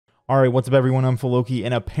Alright, what's up everyone, I'm Faloki,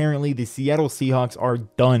 and apparently the Seattle Seahawks are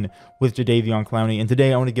done with Jadeveon Clowney, and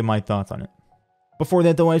today I want to give my thoughts on it. Before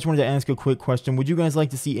that though, I just wanted to ask a quick question. Would you guys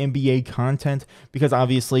like to see NBA content? Because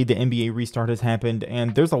obviously the NBA restart has happened,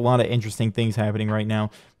 and there's a lot of interesting things happening right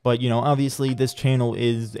now. But, you know, obviously this channel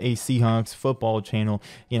is a Seahawks football channel.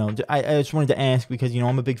 You know, I just wanted to ask because, you know,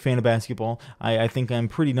 I'm a big fan of basketball. I think I'm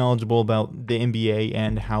pretty knowledgeable about the NBA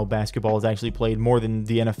and how basketball is actually played more than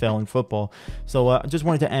the NFL and football. So I just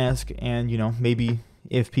wanted to ask, and, you know, maybe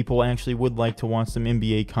if people actually would like to watch some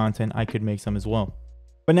NBA content, I could make some as well.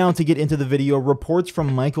 But now to get into the video, reports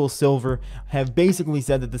from Michael Silver have basically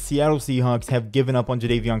said that the Seattle Seahawks have given up on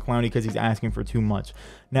Jadeveon Clowney because he's asking for too much.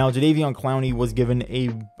 Now, Jadeveon Clowney was given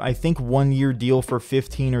a, I think, one-year deal for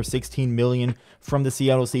 15 or 16 million from the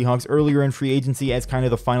Seattle Seahawks earlier in free agency as kind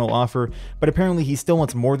of the final offer, but apparently he still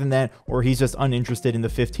wants more than that, or he's just uninterested in the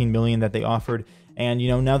 15 million that they offered. And, you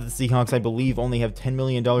know, now that the Seahawks, I believe, only have $10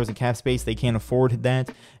 million in cap space, they can't afford that.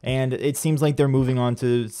 And it seems like they're moving on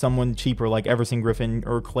to someone cheaper like Everson Griffen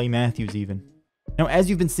or Clay Matthews even. Now, as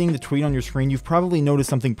you've been seeing the tweet on your screen, you've probably noticed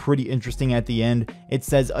something pretty interesting at the end. It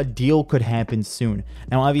says a deal could happen soon.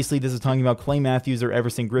 Now, obviously, this is talking about Clay Matthews or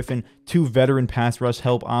Everson Griffen, two veteran pass rush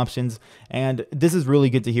help options. And this is really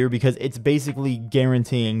good to hear because it's basically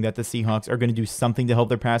guaranteeing that the Seahawks are going to do something to help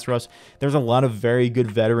their pass rush. There's a lot of very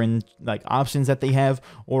good veteran options that they have,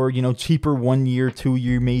 or, you know, cheaper 1 year, 2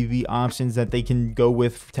 year maybe options that they can go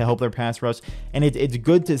with to help their pass rush. And it's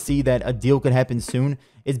good to see that a deal could happen soon.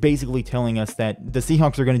 Is basically telling us that the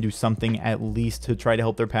Seahawks are going to do something at least to try to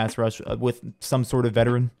help their pass rush with some sort of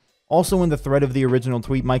veteran. Also in the thread of the original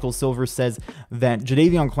tweet, Michael Silver says that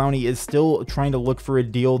Jadeveon Clowney is still trying to look for a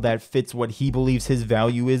deal that fits what he believes his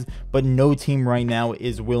value is, but no team right now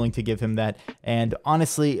is willing to give him that. And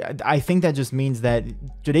honestly, I think that just means that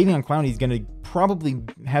Jadeveon Clowney is going to probably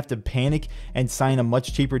have to panic and sign a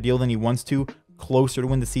much cheaper deal than he wants to closer to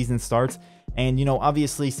when the season starts. And, you know,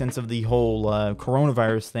 obviously, since of the whole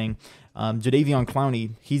coronavirus thing, Jadeveon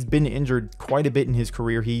Clowney, he's been injured quite a bit in his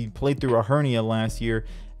career. He played through a hernia last year,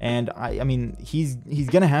 and I mean, he's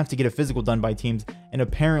going to have to get a physical done by teams. And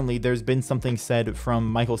apparently, there's been something said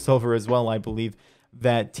from Michael Silver as well, I believe,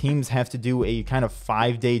 that teams have to do a kind of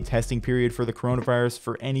 5-day testing period for the coronavirus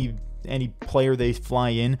for any player they fly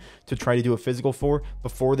in to try to do a physical for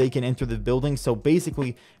before they can enter the building. So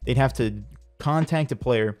basically, they'd have to contact a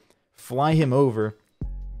player, fly him over,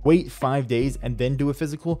 wait 5 days, and then do a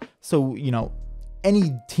physical. So, you know,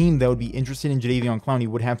 any team that would be interested in Jadeveon Clowney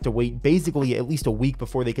would have to wait basically at least a week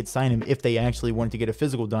before they could sign him if they actually wanted to get a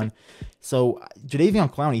physical done. So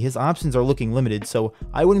Jadeveon Clowney, his options are looking limited, so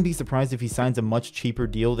I wouldn't be surprised if he signs a much cheaper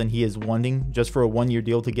deal than he is wanting just for a 1-year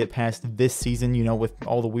deal to get past this season, you know, with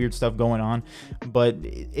all the weird stuff going on. But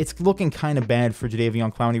it's looking kind of bad for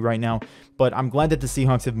Jadeveon Clowney right now. But I'm glad that the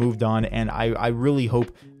Seahawks have moved on, and I really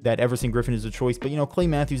hope that Everson Griffen is a choice. But, you know, Clay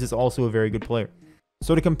Matthews is also a very good player.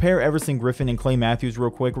 So to compare Everson Griffen and Clay Matthews real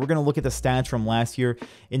quick, we're going to look at the stats from last year.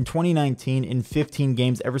 In 2019, in 15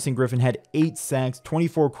 games, Everson Griffen had 8 sacks,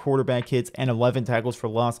 24 quarterback hits, and 11 tackles for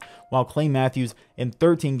loss, while Clay Matthews in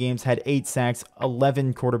 13 games had 8 sacks,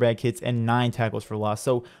 11 quarterback hits, and 9 tackles for loss.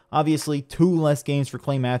 So obviously 2 less games for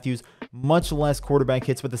Clay Matthews, much less quarterback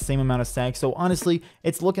hits with the same amount of sacks. So honestly,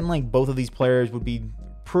 it's looking like both of these players would be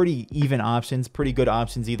pretty even options, pretty good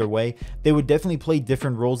options either way. They would definitely play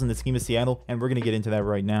different roles in the scheme of Seattle, and we're going to get into that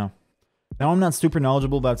right now. Now, I'm not super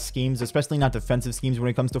knowledgeable about schemes, especially not defensive schemes when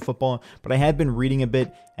it comes to football, but I have been reading a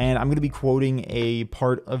bit, and I'm going to be quoting a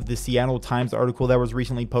part of the Seattle Times article that was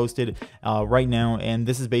recently posted right now, and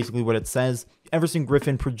this is basically what it says. Everson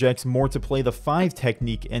Griffen projects more to play the 5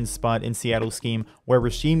 technique end spot in Seattle's scheme, where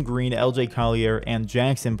Rasheem Green, LJ Collier, and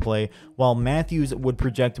Jackson play, while Matthews would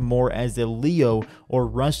project more as a Leo or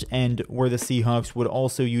rush end, where the Seahawks would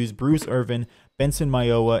also use Bruce Irvin, Benson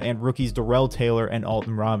Mayowa, and rookies Darrell Taylor and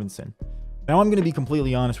Alton Robinson. Now, I'm going to be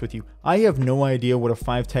completely honest with you. I have no idea what a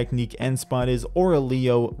 5 technique end spot is, or a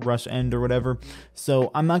Leo rush end or whatever.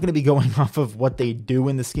 So I'm not going to be going off of what they do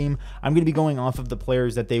in the scheme. I'm going to be going off of the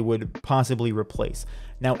players that they would possibly replace.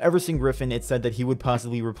 Now, Everson Griffen, it said that he would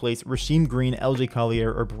possibly replace Rasheem Green, LJ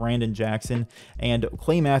Collier, or Brandon Jackson. And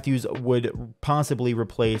Clay Matthews would possibly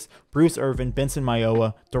replace Bruce Irvin, Benson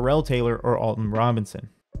Mayowa, Darrell Taylor, or Alton Robinson.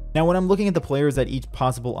 Now, when I'm looking at the players that each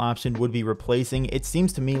possible option would be replacing, it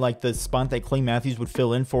seems to me like the spot that Clay Matthews would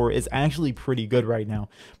fill in for is actually pretty good right now.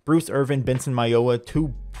 Bruce Irvin, Benson Mayowa,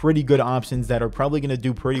 2 pretty good options that are probably going to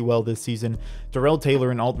do pretty well this season. Darrell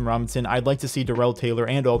Taylor and Alton Robinson. I'd like to see Darrell Taylor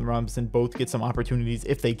and Alton Robinson both get some opportunities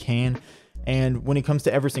if they can. And when it comes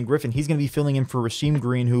to Everson Griffen, he's going to be filling in for Rasheem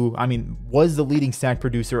Green, who, I mean, was the leading sack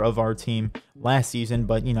producer of our team last season.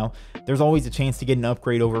 But, you know, there's always a chance to get an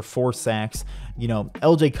upgrade over 4 sacks. You know,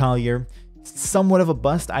 LJ Collier, somewhat of a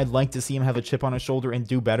bust. I'd like to see him have a chip on his shoulder and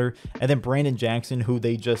do better. And then Brandon Jackson, who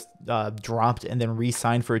they just dropped and then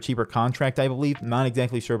re-signed for a cheaper contract, I believe. Not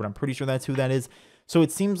exactly sure, but I'm pretty sure that's who that is. So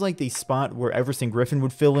it seems like the spot where Everson Griffen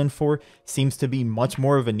would fill in for seems to be much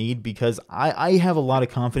more of a need, because I have a lot of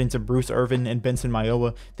confidence in Bruce Irvin and Benson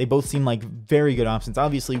Mayowa. They both seem like very good options.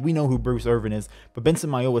 Obviously, we know who Bruce Irvin is, but Benson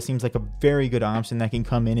Mayowa seems like a very good option that can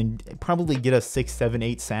come in and probably get us 6, 7,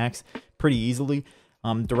 8 sacks pretty easily.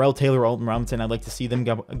 Darrell Taylor, Alton Robinson, I'd like to see them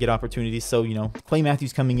get opportunities. So, you know, Clay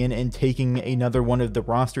Matthews coming in and taking another one of the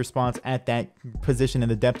roster spots at that position in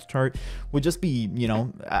the depth chart would just be, you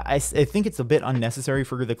know, I think it's a bit unnecessary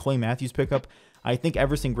for the Clay Matthews pickup. I think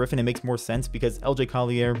Everson Griffen, it makes more sense because LJ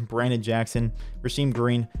Collier, Brandon Jackson, Rasheem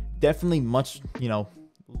Green, definitely much, you know,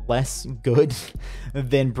 less good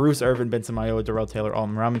than Bruce Irvin, Benson Mayowa, Darrell Taylor,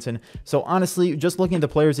 Alton Robinson. So honestly, just looking at the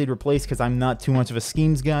players they'd replace, because I'm not too much of a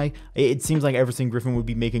schemes guy, it seems like Everson Griffen would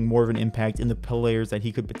be making more of an impact in the players that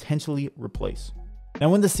he could potentially replace. Now,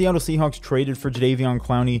 when the Seattle Seahawks traded for Jadeveon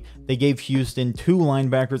Clowney, they gave Houston 2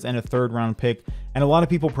 linebackers and a 3rd-round pick. And a lot of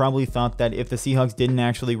people probably thought that if the Seahawks didn't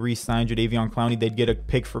actually re-sign Jadeveon Clowney, they'd get a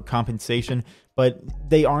pick for compensation. But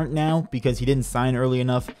they aren't now because he didn't sign early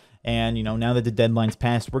enough. And, you know, now that the deadline's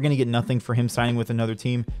passed, we're going to get nothing for him signing with another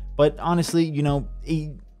team. But honestly, you know,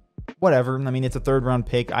 whatever. I mean, it's a 3rd-round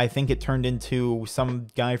pick. I think it turned into some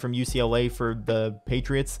guy from UCLA for the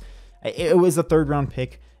Patriots. It was a 3rd-round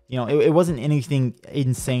pick. You know, it wasn't anything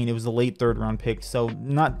insane. It was a late 3rd-round pick, so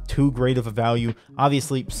not too great of a value.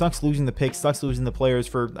 Obviously, sucks losing the pick, sucks losing the players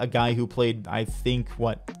for a guy who played, I think,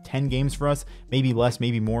 what, 10 games for us? Maybe less,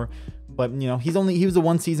 maybe more. But, you know, he was a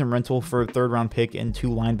 1-season rental for a 3rd-round pick and 2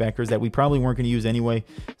 linebackers that we probably weren't going to use anyway.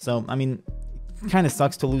 So, I mean, kind of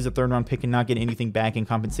sucks to lose a 3rd-round pick and not get anything back in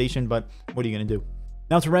compensation, but what are you going to do?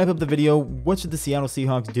 Now, to wrap up the video, what should the Seattle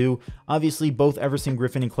Seahawks do? Obviously, both Everson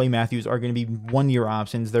Griffen and Clay Matthews are going to be 1-year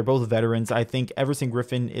options. They're both veterans. I think Everson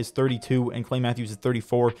Griffen is 32 and Clay Matthews is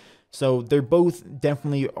 34. So they're both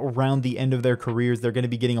definitely around the end of their careers. They're going to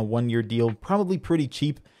be getting a 1-year deal, probably pretty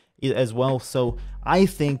cheap as well. So I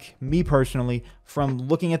think, me personally, from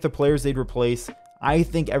looking at the players they'd replace, I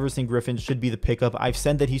think Everson Griffen should be the pickup. I've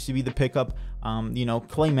said that he should be the pickup. You know,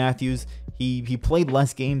 Clay Matthews, he played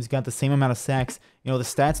less games, got the same amount of sacks. You know, the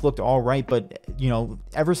stats looked all right, but, you know,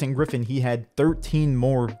 Everson Griffen, he had 13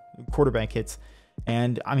 more quarterback hits.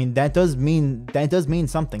 And I mean, that does mean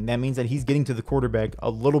something. That means that he's getting to the quarterback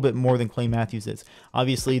a little bit more than Clay Matthews is.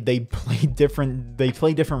 Obviously, they play different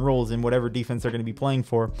roles in whatever defense they're going to be playing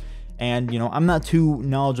for. And, you know, I'm not too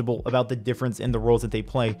knowledgeable about the difference in the roles that they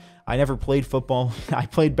play. I never played football. I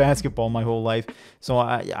played basketball my whole life. So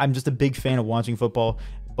I'm just a big fan of watching football.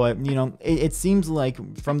 But, you know, it seems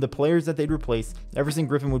like from the players that they'd replace, Everson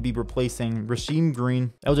Griffen would be replacing Rasheem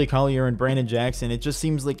Green, LJ Collier, and Brandon Jackson. It just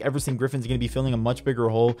seems like Everson Griffen's going to be filling a much bigger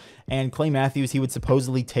hole. And Clay Matthews, he would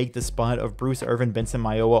supposedly take the spot of Bruce Irvin, Benson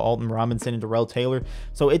Mayowa, Alton Robinson, and Darrell Taylor.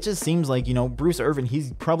 So it just seems like, you know, Bruce Irvin,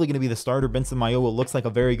 he's probably going to be the starter. Benson Mayowa looks like a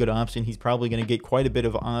very good option. He's probably going to get quite a bit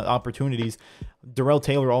of opportunities. Darrell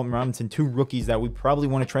Taylor, Alton Robinson, 2 rookies that we probably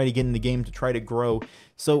want to try to get in the game to try to grow.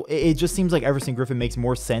 So it just seems like Everson Griffen makes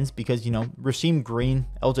more sense because, you know, Rasheem Green,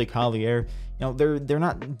 LJ Collier, you know, they're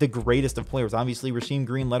not the greatest of players. Obviously, Rasheem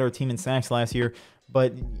Green led our team in sacks last year,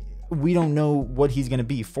 but we don't know what he's going to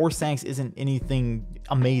be. 4 sacks isn't anything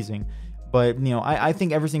amazing. But, you know, I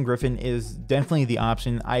think Everson Griffen is definitely the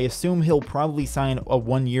option. I assume he'll probably sign a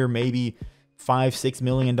 1-year, maybe $5-6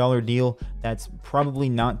 million deal. That's probably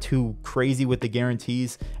not too crazy with the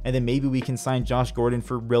guarantees. And then maybe we can sign Josh Gordon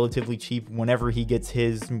for relatively cheap whenever he gets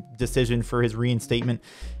his decision for his reinstatement.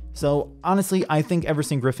 So honestly, I think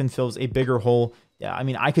Everson Griffen fills a bigger hole. Yeah, I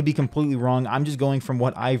mean, I could be completely wrong. I'm just going from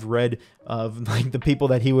what I've read of like the people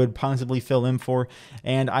that he would possibly fill in for.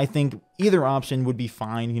 And I think either option would be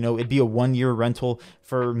fine. You know, it'd be a 1-year rental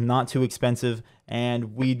for not too expensive.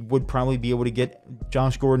 And we would probably be able to get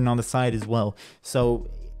Josh Gordon on the side as well.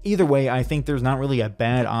 So either way, I think there's not really a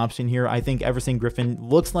bad option here. I think Everson Griffen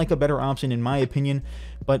looks like a better option in my opinion,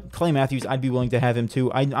 but Clay Matthews, I'd be willing to have him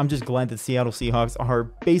too. I'm just glad that Seattle Seahawks are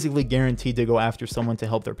basically guaranteed to go after someone to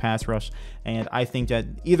help their pass rush, and I think that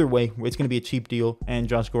either way, it's going to be a cheap deal, and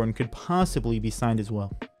Josh Gordon could possibly be signed as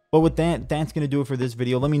well. But with that, that's going to do it for this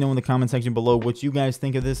video. Let me know in the comment section below what you guys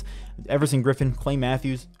think of this. Everson Griffen, Clay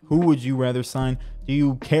Matthews, who would you rather sign? Do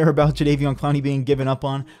you care about Jadeveon Clowney being given up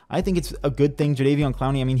on? I think it's a good thing. Jadeveon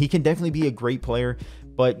Clowney, I mean, he can definitely be a great player,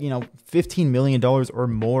 but, you know, $15 million or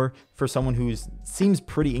more for someone who seems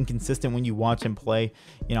pretty inconsistent when you watch him play,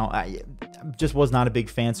 you know, I just was not a big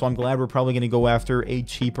fan. So I'm glad we're probably going to go after a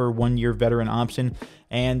cheaper one-year veteran option.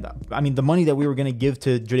 And I mean, the money that we were going to give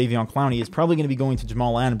to Jadeveon Clowney is probably going to be going to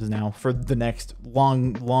Jamal Adams now for the next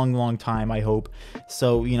long time, I hope.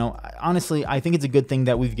 So, you know, honestly, I think it's a good thing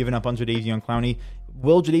that we've given up on Jadeveon Clowney.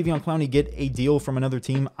 Will Jadeveon Clowney get a deal from another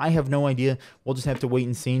team? I have no idea. We'll just have to wait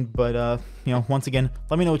and see. But, you know, once again,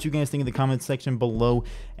 let me know what you guys think in the comments section below.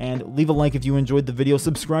 And leave a like if you enjoyed the video.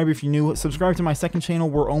 Subscribe if you're new. Subscribe to my second channel.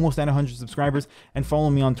 We're almost at 100 subscribers. And follow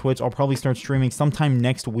me on Twitch. I'll probably start streaming sometime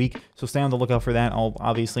next week. So stay on the lookout for that. I'll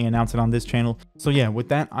obviously announce it on this channel. So yeah, with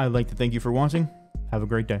that, I'd like to thank you for watching. Have a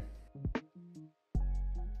great day.